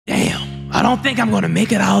I don't think I'm gonna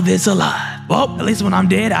make it out of this alive. Well, at least when I'm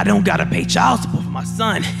dead, I don't gotta pay child support for my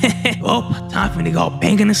son. Well, time for me to go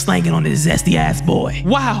banging and slanging on this zesty ass boy.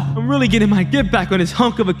 Wow, I'm really getting my get back on this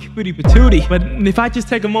hunk of a cutie patootie. But if I just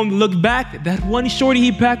take a moment to look back, that one shorty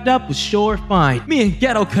he packed up was sure fine. Me and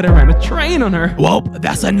Ghetto could have ran a train on her. Well,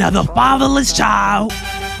 that's another fatherless child.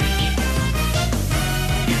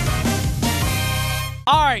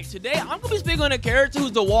 Alright, today I'm gonna be speaking on a character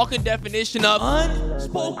who's the walking definition of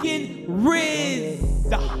unspoken riz.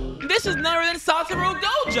 This is none other than Satoru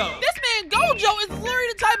Gojo. This man Gojo is literally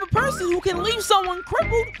the type of person who can leave someone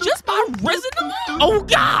crippled just by rizzing them up. Oh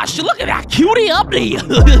gosh, look at that cutie up there.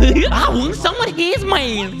 I want some of his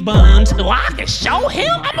man's buns so I can show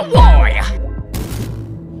him I'm a warrior.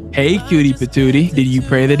 Hey cutie patootie, did you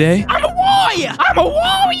pray today? I'm a warrior! I'm a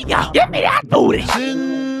warrior! Give me that booty!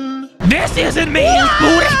 This isn't me,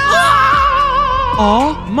 booty!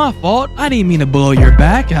 Aw, my fault. I didn't mean to blow your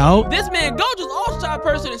back out. This man Gojo's also the type of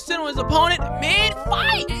person to sit on his opponent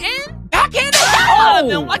mid-fight and backhand the hell out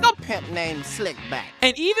of him like a pimp named Slickback.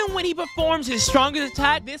 And even when he performs his strongest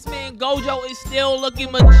attack, this man Gojo is still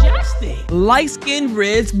looking majestic. Light-skinned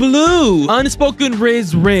Riz Blue. Unspoken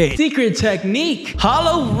Riz Red. Secret technique.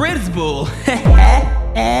 Hollow Riz Bull.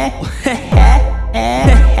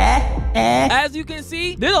 As you can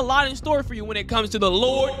see, there's a lot in store for you when it comes to the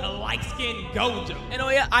Lord of Light-Skinned Gojo. And oh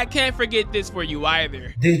yeah, I can't forget this for you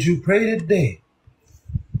either. Did you pray today?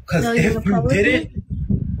 Because if you didn't,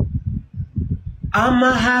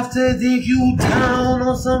 I'ma have to dig you down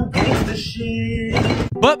on some gangsta shit.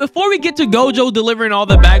 But before we get to Gojo delivering all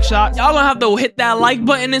the back shots, y'all gonna have to hit that like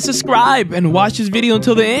button and subscribe and watch this video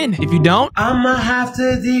until the end. If you don't, I'ma have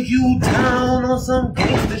to dig you down on some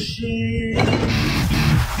gangsta shit.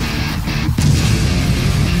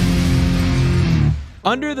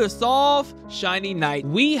 under the soft, shiny night,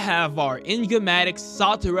 we have our enigmatic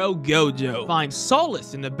Satoru Gojo find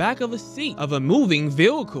solace in the back of a seat of a moving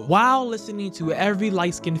vehicle while listening to every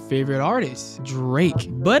light-skinned favorite artist, Drake.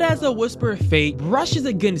 But as a whisper of fate brushes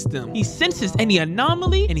against him, he senses any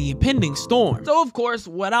anomaly and the impending storm. So of course,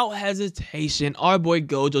 without hesitation, our boy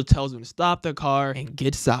Gojo tells him to stop the car and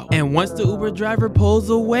gets out. And once the Uber driver pulls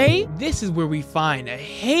away, this is where we find a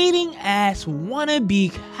hating-ass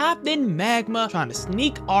wannabe Captain Magma trying to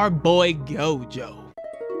sneak our boy Gojo.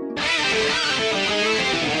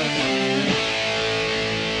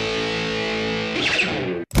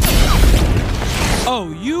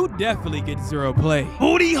 Oh, you definitely get 0 play.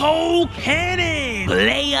 Booty hole cannon!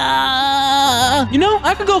 Player! You know,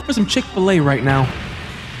 I could go for some Chick-fil-A right now.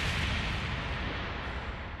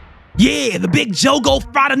 Yeah, the big Jogo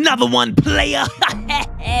fried another one, player!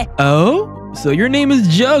 Oh? So your name is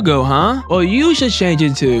Jogo, huh? Well, you should change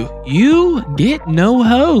it to You Get No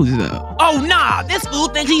Hoes, though. Oh, nah, this fool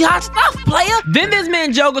thinks he hot stuff, player. Then this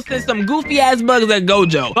man Jogo says some goofy-ass bugs at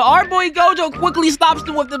Gojo. But our boy Gojo quickly stops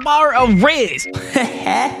him with the power of Riz.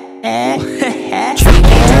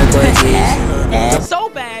 So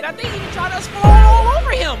bad, I think he tried to explode all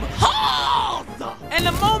over him. And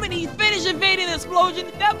the moment he finished evading the explosion,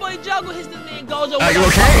 that boy Jogo hits the man Gojo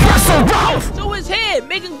with to his head,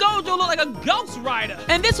 making Gojo look like a ghost rider.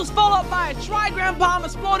 And this was followed by a trigram bomb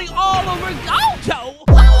exploding all over Gojo.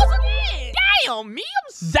 Again. Damn, me,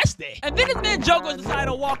 I'm zesty. And then this man Jogo decided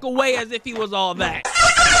to walk away as if he was all that.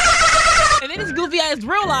 And then his goofy ass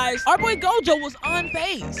realized our boy Gojo was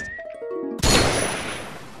unfazed.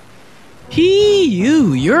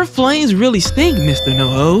 Your flames really stink, Mr.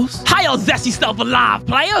 No-Hos. How your zesty stuff alive,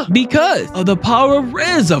 player? Because of the power of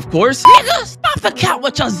Riz, of course. Nigga, stop the cap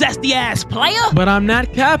with your zesty ass, player. But I'm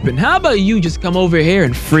not capping. How about you just come over here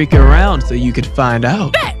and freak around so you could find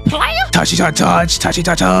out? That player? Touchy touch touch, touchy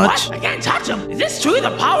touch touch. What? I can't touch him. Is this truly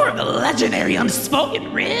the power of the legendary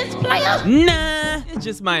unspoken Riz, player? Nah, it's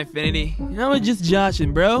just my affinity. I was just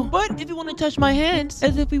joshing, bro. But if you want to touch my hands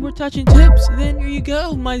as if we were touching tips, then here you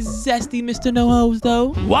go, my zesty Mr. No-Hos,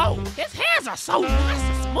 though. Whoa, his hands are so nice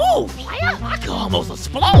and smooth, player. I could almost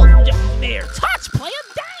explode from just mere touch, player.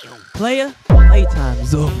 Damn. Player,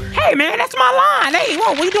 playtime's over. Hey, man, that's my line. Hey,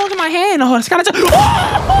 whoa, what are you doing to my hand? Oh, it's kind of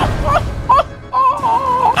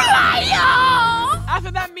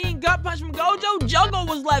After that mean gut punch from Gojo, Jogo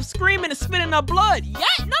was left screaming and spitting up blood.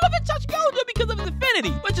 Yet, none of it touched Gojo because of his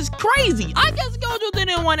affinity, which is crazy. I guess Gojo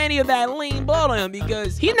didn't want any of that lean blood on him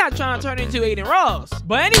because he's not trying to turn into Aiden Ross.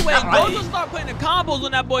 But anyway, Gojo started putting the combos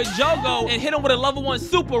on that boy Jogo and hit him with a level 1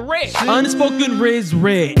 super red. Unspoken Riz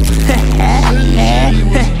red.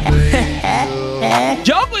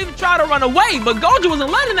 Jogo even tried to run away, but Gojo wasn't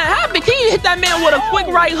letting that happen. He hit that man with a quick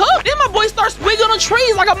right hook. Then my boy starts wiggling on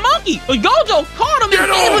trees like a monkey. But Gojo caught him and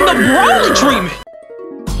gave him the Broly treatment.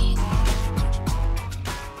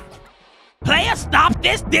 stop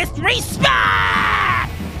this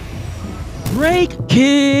disrespect! Break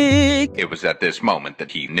kick. It was at this moment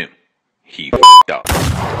that he knew. He f***ed up.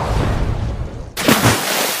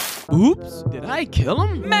 Oops, did I kill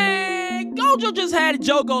him? Man, Gojo just had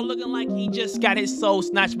Jogo looking like he just got his soul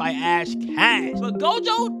snatched by Ash Cash. But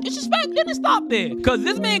Gojo, disrespect didn't stop there. Cause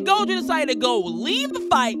this man Gojo decided to go leave the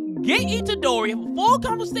fight, get Itadori, have a full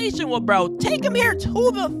conversation with bro, take him here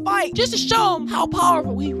to the fight, just to show him how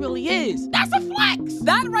powerful he really is. That's a flex.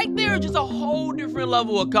 That right there is just a whole different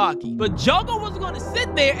level of cocky. But Jogo wasn't gonna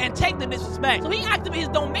sit there and take the disrespect. So he activated his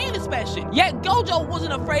domain inspection. Yet Gojo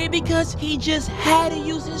wasn't afraid because he just had to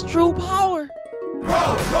use his true power.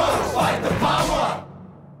 Fight the power!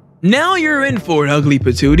 Now you're in for it, ugly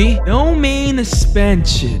patootie. Domain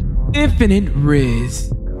suspension. Infinite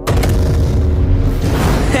Riz.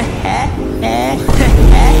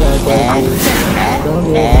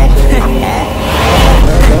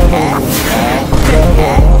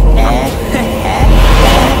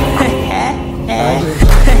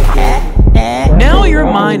 Now your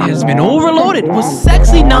mind has been overloaded with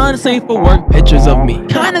sexy non-safe for work pictures of me.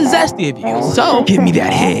 Kinda zesty of you, so give me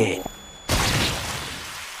that head.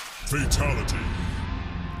 Fatality.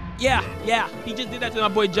 Yeah, he just did that to my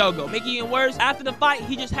boy Jogo. Making it worse, after the fight,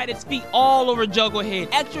 he just had his feet all over Jogo's head.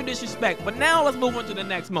 Extra disrespect. But now let's move on to the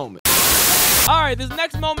next moment. Alright, this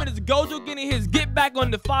next moment is Gojo getting his get back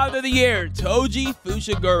on the Father of the Year, Toji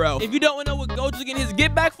Fushiguro. If you don't know what Gojo's getting his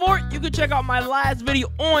get back for, you can check out my last video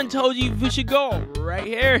on Toji Fushiguro right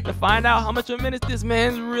here to find out how much of a menace this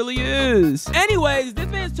man really is. Anyways, this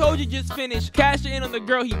man's Toji just finished cashing in on the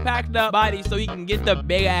girl he packed up body so he can get the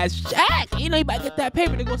big ass check. You know, he about to get that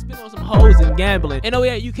paper to go spend on some hoes and gambling. And oh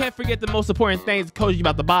yeah, you can't forget the most important things Koji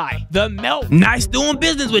about to buy. The milk. Nice doing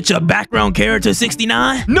business with your background character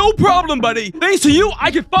 69. No problem, buddy. Thanks to you,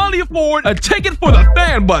 I can finally afford a ticket for the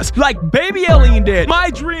fan bus, like Baby Alien did. My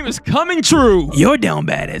dream is coming true. You're down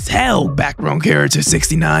bad as hell, background character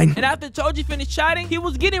 69. And after Toji finished chatting, he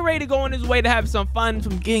was getting ready to go on his way to have some fun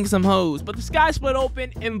from getting some hoes. But the sky split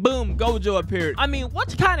open and boom, Gojo appeared. I mean,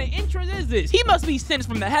 what kind of entrance is this? He must be sent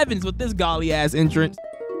from the heavens with this golly ass entrance.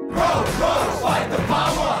 Fight the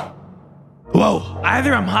power! Whoa,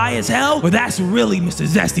 either I'm high as hell, or that's really Mr.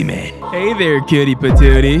 Zesty Man. Hey there, cutie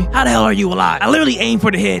patootie. How the hell are you alive? I literally aimed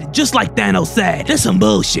for the head, just like Thanos said. That's some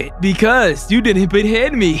bullshit. Because you didn't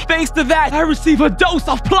hit me. Thanks to that, I received a dose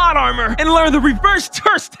of plot armor and learned the reverse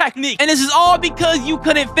terse technique. And this is all because you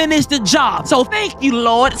couldn't finish the job. So thank you,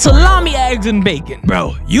 Lord. Salami, eggs, and bacon.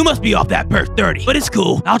 Bro, you must be off that perk 30. But it's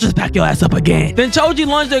cool. I'll just pack your ass up again. Then Toji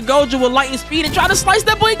lunged at Gojo with lightning speed and tried to slice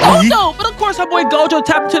that boy Gojo. But of course, our boy Gojo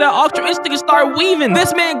tapped into that ultra instinct and started weaving.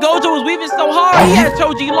 This man Gojo was weaving so hard, he had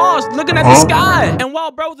Toji lost, looking at the sky. And while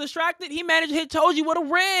bro was distracted, he managed to hit Toji with a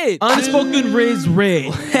red. Unspoken Riz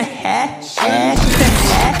red.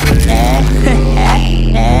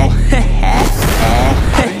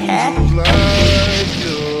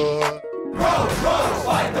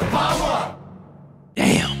 Fight the power!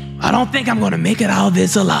 Damn, I don't think I'm gonna make it out of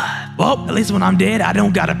this alive. Well, at least when I'm dead, I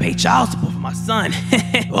don't gotta pay child support for my son.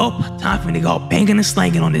 Well, time for me to go banging and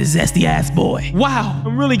slanging on this zesty ass boy. Wow,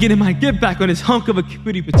 I'm really getting my get back on this hunk of a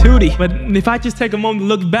cutie patootie. But if I just take a moment to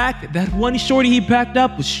look back, that one shorty he packed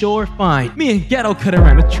up was sure fine. Me and Ghetto cut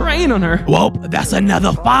around a train on her. Well, that's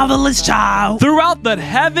another fatherless child. Throughout the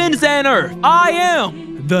heavens and earth, I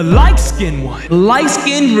am the light-skinned one.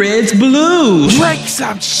 Light-skinned Riz blue. Break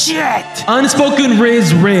some shit. Unspoken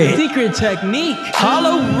Riz red. Secret technique.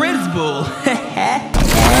 Hollow Riz bull.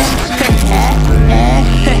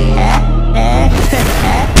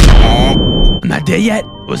 I'm not dead yet.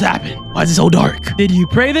 What's happened? Why is it so dark? Did you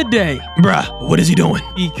pray the day? Bruh, what is he doing?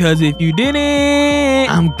 Because if you didn't,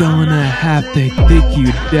 I'm gonna have to kick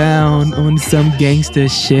you down on some gangster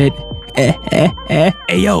shit.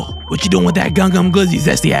 Hey yo, what you doing with that gum glizzy,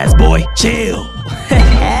 zesty ass boy? Chill.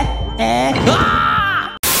 Ah!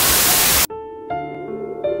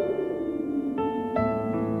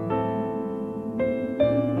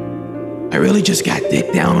 I really just got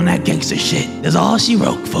dick down on that gangster shit. That's all she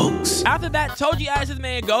wrote, folks. After that, Toji asked his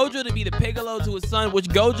man Gojo to be the Piccolo to his son, which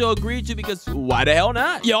Gojo agreed to because why the hell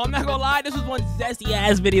not? Yo, I'm not gonna lie, this was one zesty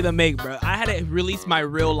ass video to make, bro. I had to release my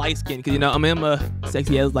real light skin because, you know, I'm a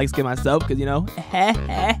sexy ass light skin myself because, you know.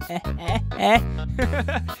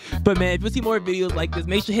 But man, if you see more videos like this,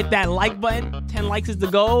 make sure to hit that like button. 10 likes is the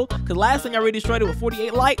goal. Because last thing I already destroyed it with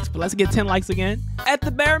 48 likes, but let's get 10 likes again. At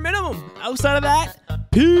the bare minimum. Outside of that,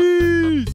 peace.